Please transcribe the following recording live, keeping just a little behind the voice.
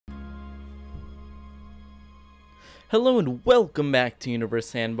Hello and welcome back to Universe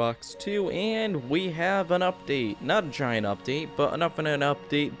Sandbox 2, and we have an update. Not a giant update, but enough of an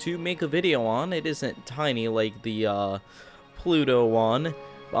update to make a video on. It isn't tiny like the Pluto one.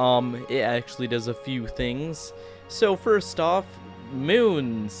 It actually does a few things. So first off,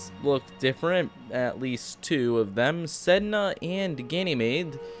 moons look different, at least two of them, Sedna and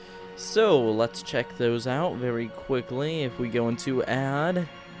Ganymede. So let's check those out very quickly. If we go into add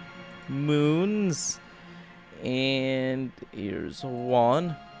moons, and here's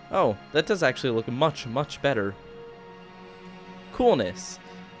one. Oh, that does actually look much better. Coolness.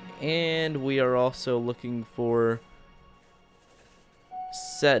 And we are also looking for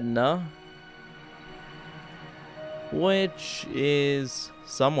Sedna, which is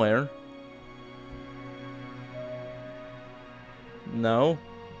somewhere. No.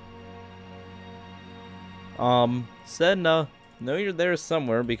 Sedna, no, you're there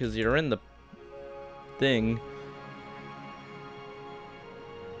somewhere because you're in the thing.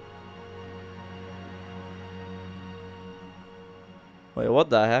 Wait, what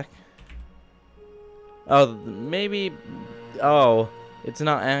the heck? Oh, maybe... Oh, it's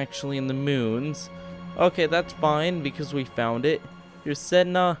not actually in the moons. Okay, that's fine because we found it. Your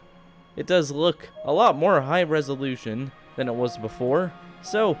Sedna, it does look a lot more high resolution than it was before.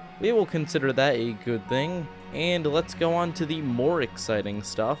 So, we will consider that a good thing. And let's go on to the more exciting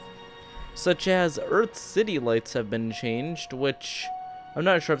stuff. Such as Earth's city lights have been changed, which I'm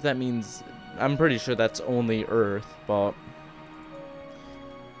not sure if that means... I'm pretty sure that's only Earth, but...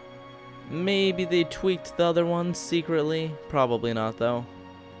 maybe they tweaked the other ones secretly. Probably not, though.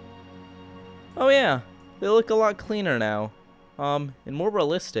 Oh yeah, they look a lot cleaner now. And more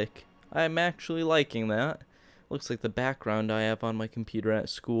realistic. I'm actually liking that. Looks like the background I have on my computer at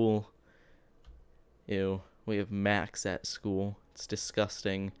school. Ew, we have Macs at school. It's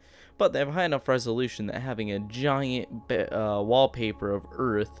disgusting. But they have high enough resolution that having a giant wallpaper of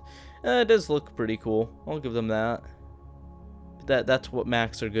Earth does look pretty cool. I'll give them that. That's what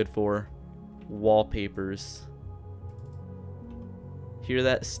Macs are good for. Wallpapers. Hear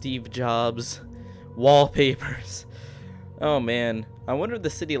that, Steve Jobs? Wallpapers. Oh man, I wonder if the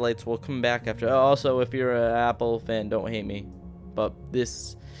city lights will come back after. Also, if you're an Apple fan, don't hate me. But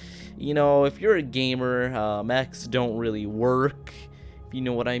this, you know, if you're a gamer, Macs don't really work. If you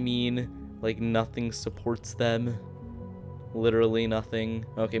know what I mean. Like, nothing supports them. Literally nothing.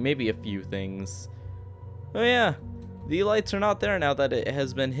 Okay, maybe a few things. Oh yeah. The lights are not there now that it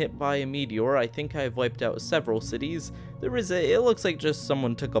has been hit by a meteor. I think I've wiped out several cities. It looks like just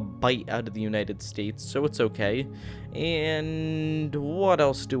someone took a bite out of the United States, so it's okay. And what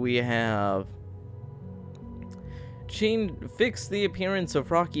else do we have? Fix the appearance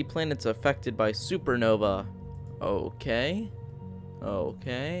of rocky planets affected by supernova. Okay.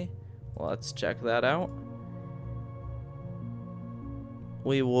 Okay. Let's check that out.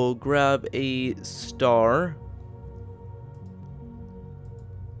 We will grab a star,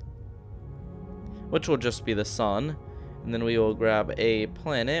 which will just be the sun. And then we will grab a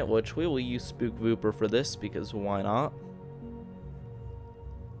planet, which we will use Spook Vooper for this, because why not?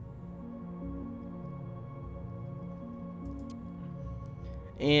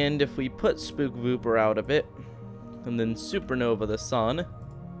 And if we put Spook Vooper out a bit, and then supernova the sun.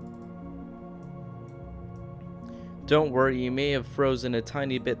 Don't worry, you may have frozen a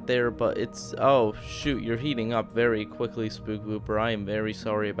tiny bit there, but it's... oh, shoot, you're heating up very quickly, Spook Vooper. I am very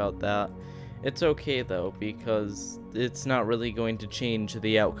sorry about that. It's okay though, because it's not really going to change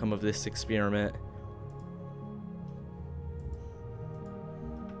the outcome of this experiment.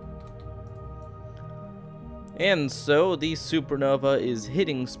 And so the supernova is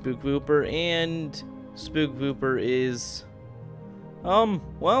hitting Spook Vooper, and Spook Vooper is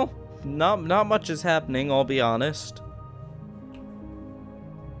well, not much is happening, I'll be honest.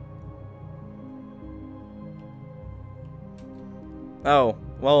 Oh,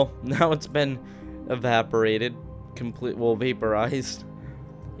 well, now it's been evaporated, vaporized,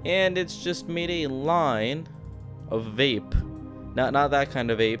 and it's just made a line of vape. Not that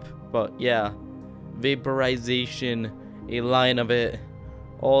kind of vape, but yeah, vaporization, a line of it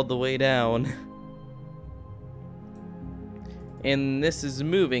all the way down. And this is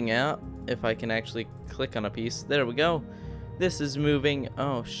moving out, if I can actually click on a piece. There we go. This is moving.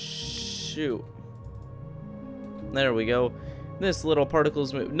 Oh, shoot. There we go. This little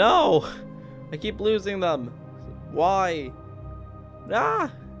particle's move. No! I keep losing them. Why?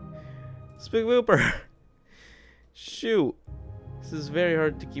 Ah! Spook Vooper. Shoot. This is very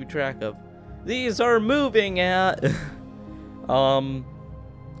hard to keep track of. These are moving at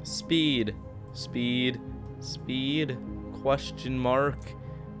speed. Speed. Question mark.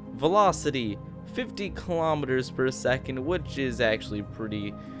 Velocity. 50 kilometers per second, which is actually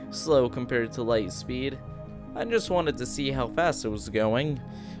pretty slow compared to light speed. I just wanted to see how fast it was going.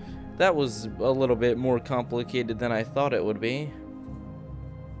 That was a little bit more complicated than I thought it would be.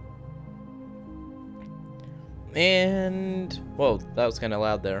 And, whoa, that was kind of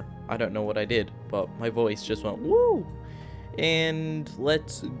loud there. I don't know what I did, but my voice just went woo. And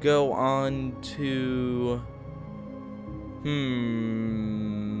let's go on to,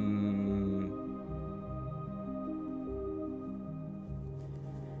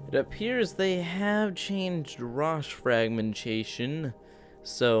 It appears they have changed Roche fragmentation.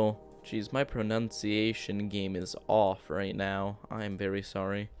 So, geez, my pronunciation game is off right now. I'm very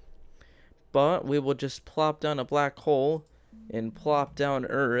sorry. But we will just plop down a black hole and plop down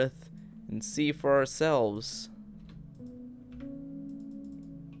Earth and see for ourselves.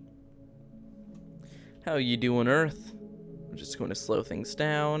 How you doing, Earth? I'm just going to slow things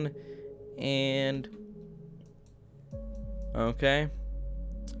down. And okay,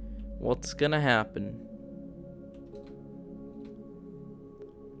 what's gonna happen?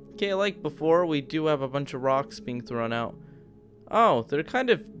 Okay, like before, we do have a bunch of rocks being thrown out. Oh, they're kind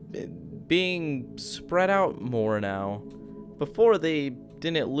of being spread out more now. Before, they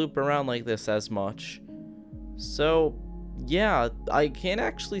didn't loop around like this as much. So, yeah, I can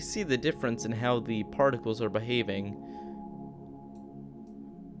actually see the difference in how the particles are behaving.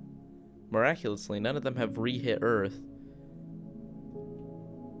 Miraculously, none of them have re-hit Earth.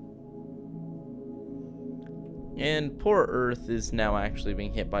 And poor Earth is now actually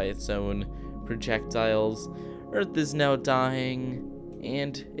being hit by its own projectiles. Earth is now dying,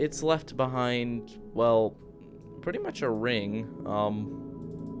 and it's left behind, well, pretty much a ring.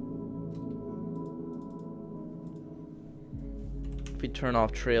 If we turn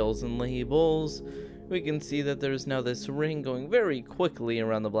off trails and labels, we can see that there's now this ring going very quickly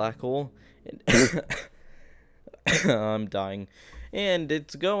around the black hole. And I'm dying. And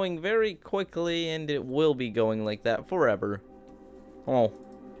it's going very quickly, and it will be going like that forever. Oh,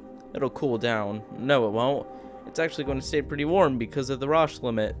 it'll cool down. No, it won't. It's actually going to stay pretty warm because of the Roche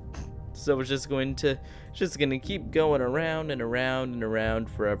limit. So it's just going to keep going around and around and around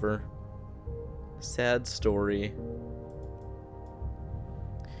forever. Sad story.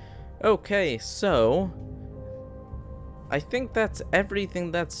 Okay, so I think that's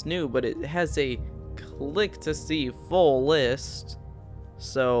everything that's new, but it has a click to see full list.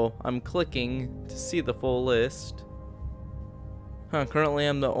 So I'm clicking to see the full list. Currently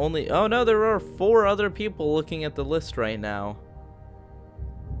I'm the only, oh no, there are 4 other people looking at the list right now.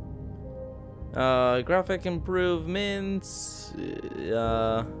 Graphic improvements,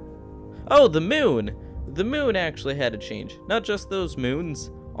 oh, the moon! The moon actually had a change. Not just those moons,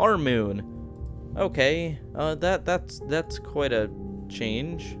 our moon. Okay, that's quite a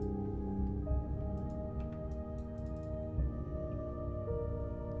change.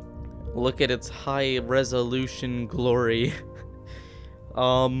 Look at its high resolution glory.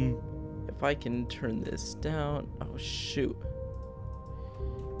 If I can turn this down. Oh shoot.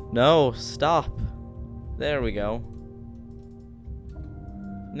 No, stop. There we go.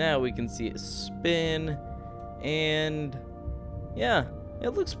 Now we can see it spin, and yeah, it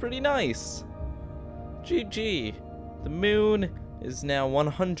looks pretty nice. GG. The moon is now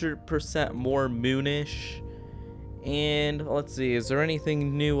 100% more moonish. And let's see, is there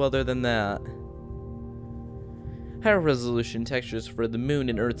anything new other than that? Higher resolution textures for the moon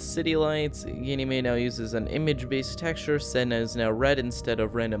and Earth city lights. Anime now uses an image-based texture. Senna is now red instead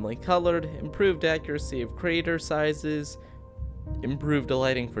of randomly colored. Improved accuracy of crater sizes. Improved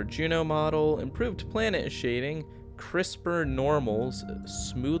lighting for Juno model. Improved planet shading. Crisper normals.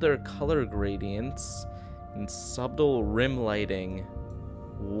 Smoother color gradients. And subtle rim lighting.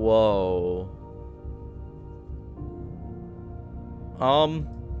 Whoa.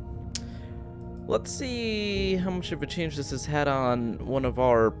 Let's see how much of a change this has had on one of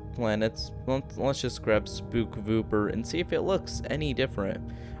our planets. Let's just grab Spook Vooper and see if it looks any different.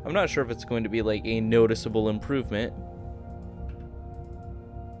 I'm not sure if it's going to be like a noticeable improvement,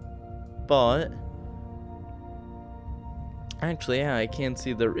 but actually, yeah, I can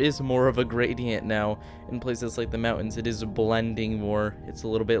see there is more of a gradient now. In places like the mountains, it is blending more. It's a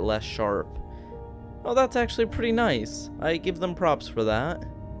little bit less sharp. Oh, that's actually pretty nice. I give them props for that.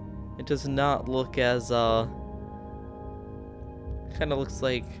 It does not look as, kind of looks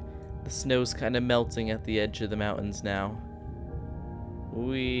like the snow's kind of melting at the edge of the mountains now.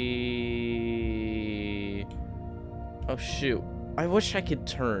 Oh shoot. I wish I could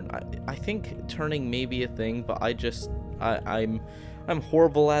turn. I think turning may be a thing, but I'm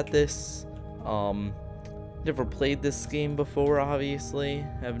horrible at this. Never played this game before, obviously.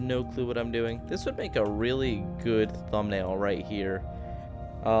 I have no clue what I'm doing. This would make a really good thumbnail right here.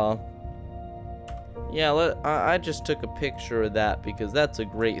 Yeah, I just took a picture of that because that's a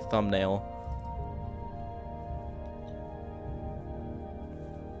great thumbnail.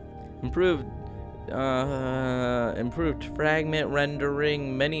 Improved fragment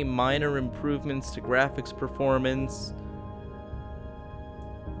rendering, many minor improvements to graphics performance.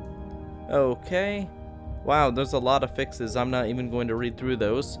 Okay. Wow, there's a lot of fixes. I'm not even going to read through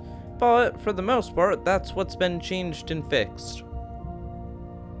those. But for the most part, that's what's been changed and fixed.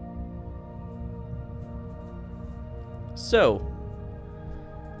 So,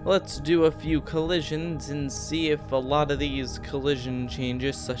 let's do a few collisions and see if a lot of these collision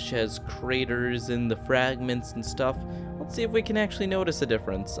changes, such as craters and the fragments and stuff, let's see if we can actually notice a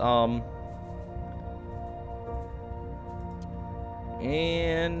difference.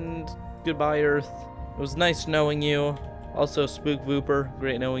 And goodbye, Earth. It was nice knowing you. Also, Spook Vooper,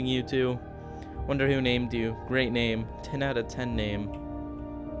 great knowing you too. Wonder who named you. Great name. 10 out of 10 name.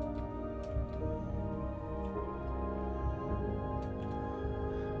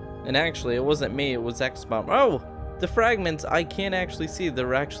 And actually, it wasn't me, it was X-Bomb. Oh! The fragments, I can actually see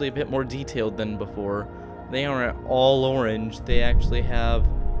they're actually a bit more detailed than before. They aren't all orange, they actually have...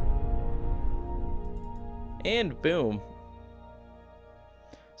 And boom.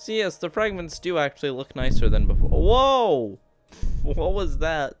 So yes, the fragments do actually look nicer than before. Whoa! What was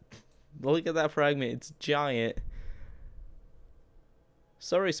that? Look at that fragment, it's giant.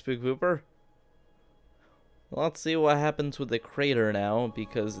 Sorry, Spook Vooper. Let's see what happens with the crater now,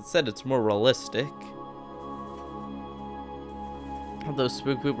 because it said it's more realistic. Although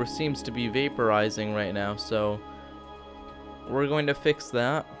Spook Vooper seems to be vaporizing right now, so we're going to fix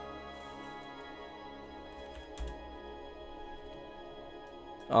that.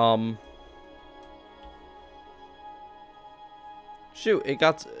 Shoot,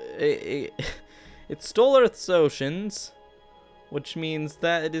 it stole Earth's oceans, which means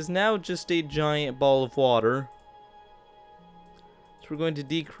that it is now just a giant ball of water. So we're going to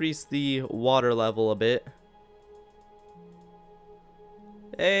decrease the water level a bit.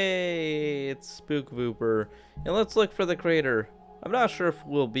 Hey, it's Spook Vooper. And let's look for the crater. I'm not sure if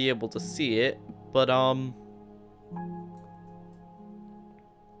we'll be able to see it, but oh,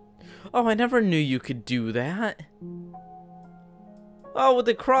 I never knew you could do that. Oh, with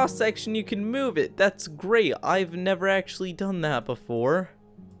the cross section you can move it. That's great. I've never actually done that before.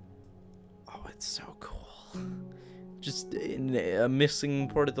 Oh, it's so cool. Just in a missing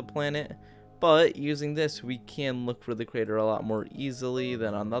part of the planet. But using this, we can look for the crater a lot more easily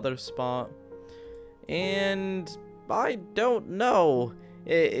than another spot. And I don't know.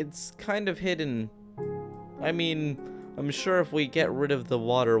 It's kind of hidden. I mean, I'm sure if we get rid of the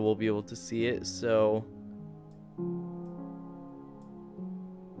water, we'll be able to see it, so...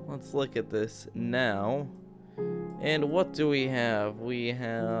 Let's look at this now. And what do we have? We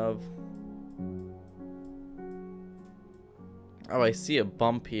have... Oh, I see a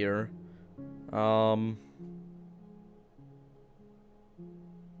bump here. See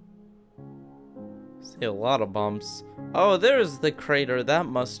a lot of bumps. Oh, there's the crater. That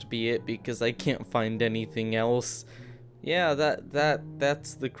must be it because I can't find anything else. Yeah,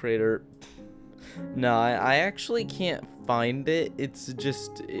 that's the crater. No, I actually can't find it. It's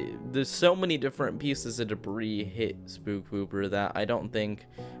just, there's so many different pieces of debris hit Spook Vooper that I don't think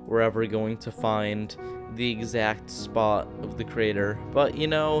we're ever going to find the exact spot of the crater. But, you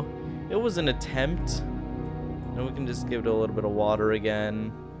know, it was an attempt. And we can just give it a little bit of water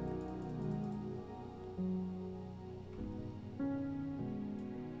again.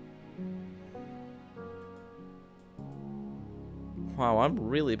 Wow, I'm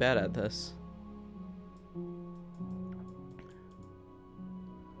really bad at this.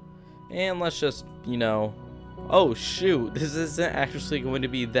 And let's just, you know... Oh, shoot. This isn't actually going to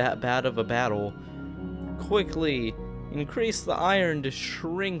be that bad of a battle. Quickly, increase the iron to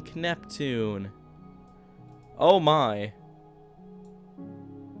shrink Neptune. Oh my.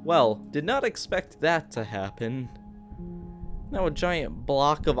 Well, did not expect that to happen. Now a giant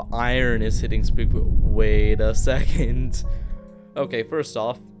block of iron is hitting Spook. Wait a second. Okay, first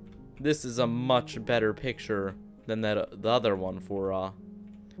off, this is a much better picture than the other one for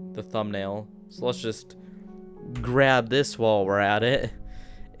the thumbnail. So let's just grab this while we're at it.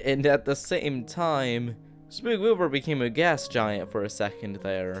 And at the same time, Spook Vooper became a gas giant for a second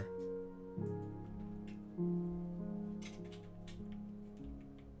there.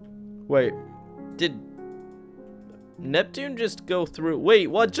 Wait, did Neptune just go through? Wait,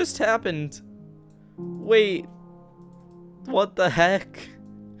 what just happened? Wait, what the heck?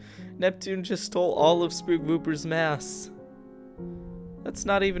 Neptune just stole all of Spook Vooper's mass. That's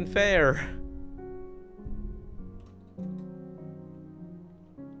not even fair.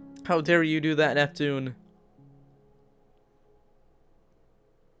 How dare you do that, Neptune?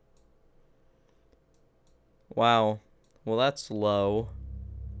 Wow. Well, that's low.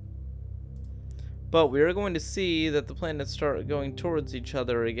 But we are going to see that the planets start going towards each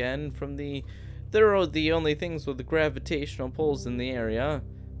other again from the... There are the only things with the gravitational pulls in the area.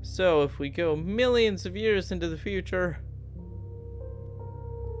 So if we go millions of years into the future...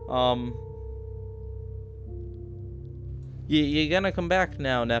 You're gonna come back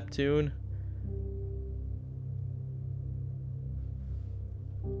now, Neptune.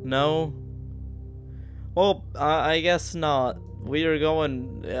 No? Well, I guess not. We are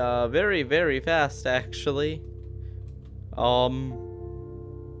going very, very fast, actually. Well,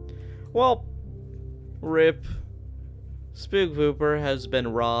 rip. Spook Vooper has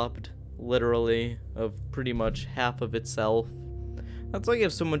been robbed, literally, of pretty much half of itself. That's like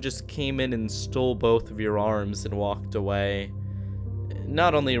if someone just came in and stole both of your arms and walked away.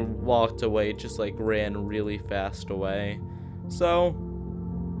 Not only walked away, just like ran really fast away. So,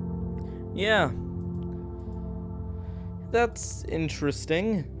 yeah. That's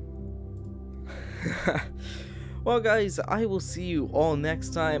interesting. Well, guys, I will see you all next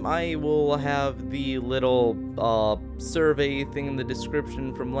time. I will have the little survey thing in the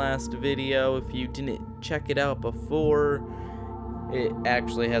description from last video if you didn't check it out before. It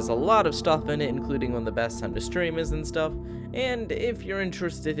actually has a lot of stuff in it, including when the best time to stream is and stuff. And if you're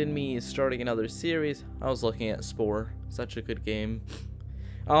interested in me starting another series, I was looking at Spore. Such a good game.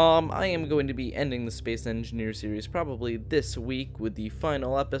 I am going to be ending the Space Engineer series probably this week with the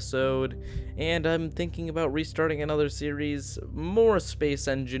final episode, and I'm thinking about restarting another series. More Space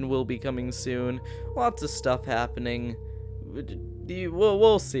Engine will be coming soon. Lots of stuff happening.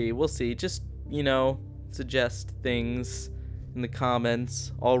 We'll see. We'll see. Just, you know, suggest things in the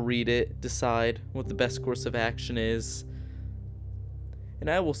comments. I'll read it, decide what the best course of action is, and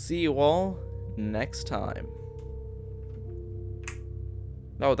I will see you all next time.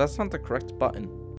 Oh, that's not the correct button.